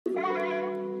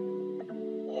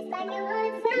It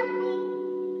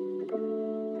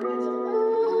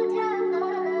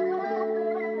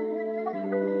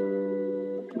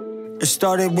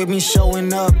started with me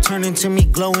showing up, turning to me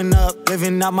glowing up,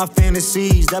 living out my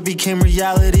fantasies, that became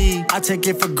reality. I take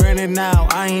it for granted now,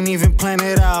 I ain't even plan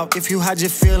it out. If you hide your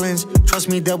feelings, trust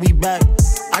me, they'll be back.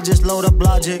 I just load up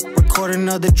Logic, record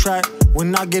another track.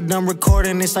 When I get done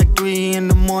recording, it's like 3 in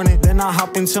the morning. Then I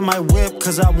hop into my whip,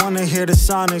 cause I wanna hear the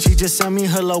sonic. She just sent me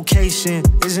her location,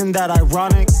 isn't that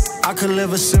ironic? I could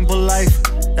live a simple life,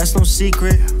 that's no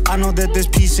secret. I know that there's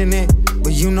peace in it,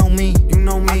 but you know me.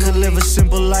 I could live a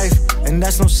simple life, and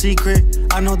that's no secret.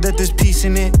 I know that there's peace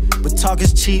in it, but talk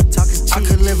is cheap. I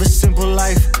could live a simple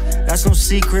life, that's no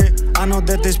secret. I know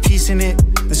that there's peace in it,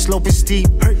 the slope is steep.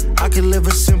 I could live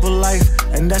a simple life,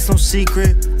 and that's no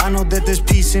secret. I know that there's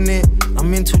peace in it,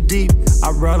 I'm in too deep.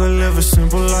 I'd rather live a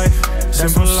simple life.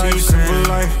 Simple life, simple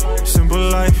life, simple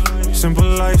life, simple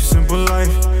life, simple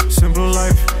life, simple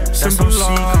life, simple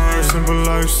life, simple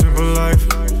life, simple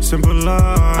life, simple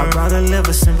life. I'd rather live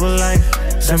a simple life.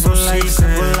 Simple life,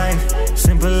 simple life,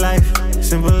 simple life,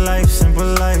 simple life, simple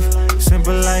life,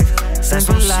 simple life,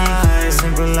 simple life,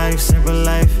 simple life, simple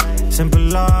life, simple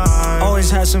life.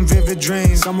 Always had some vivid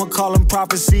dreams, some would call them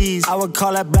prophecies. I would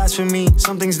call that blasphemy,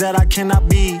 some things that I cannot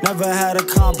be. Never had a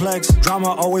complex, drama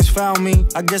always found me.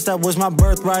 I guess that was my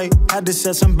birthright, had to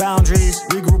set some boundaries.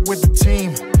 Regroup with the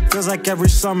team, feels like every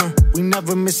summer, we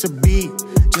never miss a beat.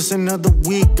 Just another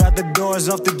week, got the doors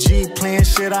off the Jeep, playing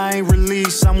shit I ain't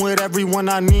released. I'm with everyone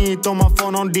I need, throw my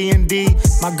phone on D&D.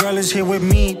 My girl is here with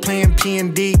me, playing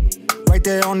P&D. Right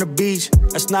there on the beach,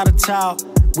 that's not a towel.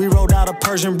 We rolled out a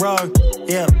Persian rug,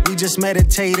 yeah, we just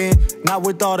meditating. Not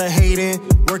with all the hating,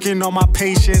 working on my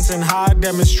patience and how I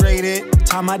demonstrate it.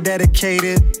 Time I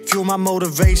dedicated, fuel my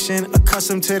motivation.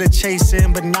 Accustomed to the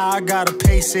chasing, but now I gotta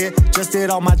pace it. Just did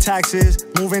all my taxes,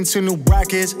 moving to new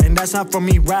brackets, and that's not from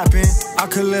me rapping. I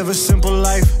could live a simple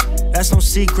life, that's no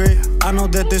secret. I know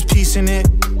that there's peace in it,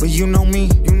 but you know me.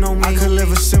 I could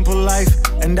live a simple life,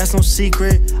 and that's no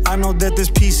secret. I know that there's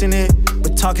peace in it,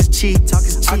 but talk is cheap.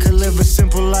 I could live a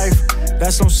simple life,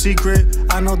 that's no secret.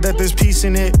 I know that there's peace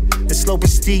in it, the slope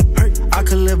is steep. I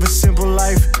could live a simple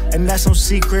life, and that's no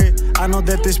secret. I know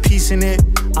that there's peace in it,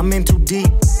 I'm in too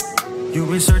deep. You've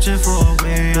been searching for a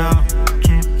way out,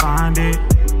 can't find it,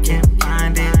 can't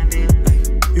find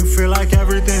it. You feel like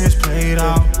everything is played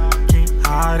out, can't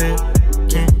hide it,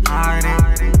 can't hide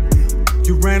it.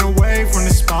 You ran away from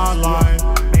the spotlight,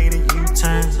 made a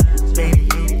U-turn, made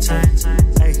a U-turn.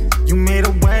 Hey, you made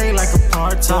a way like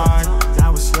apartheid.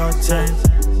 Now it's your turn,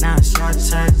 now it's your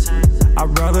turn.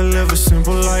 I'd rather live a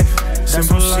simple life.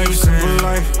 Simple life, simple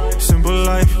life, simple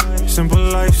life, simple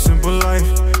life, simple life,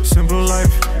 simple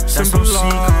life, simple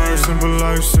life, simple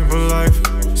life, simple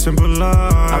life, simple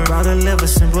life. I'd rather live a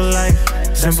simple life.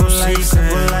 Simple life,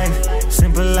 simple life,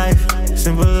 simple life,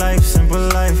 simple life, simple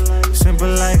life, simple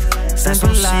life,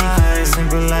 simple life,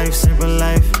 simple life, simple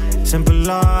life, simple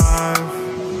life.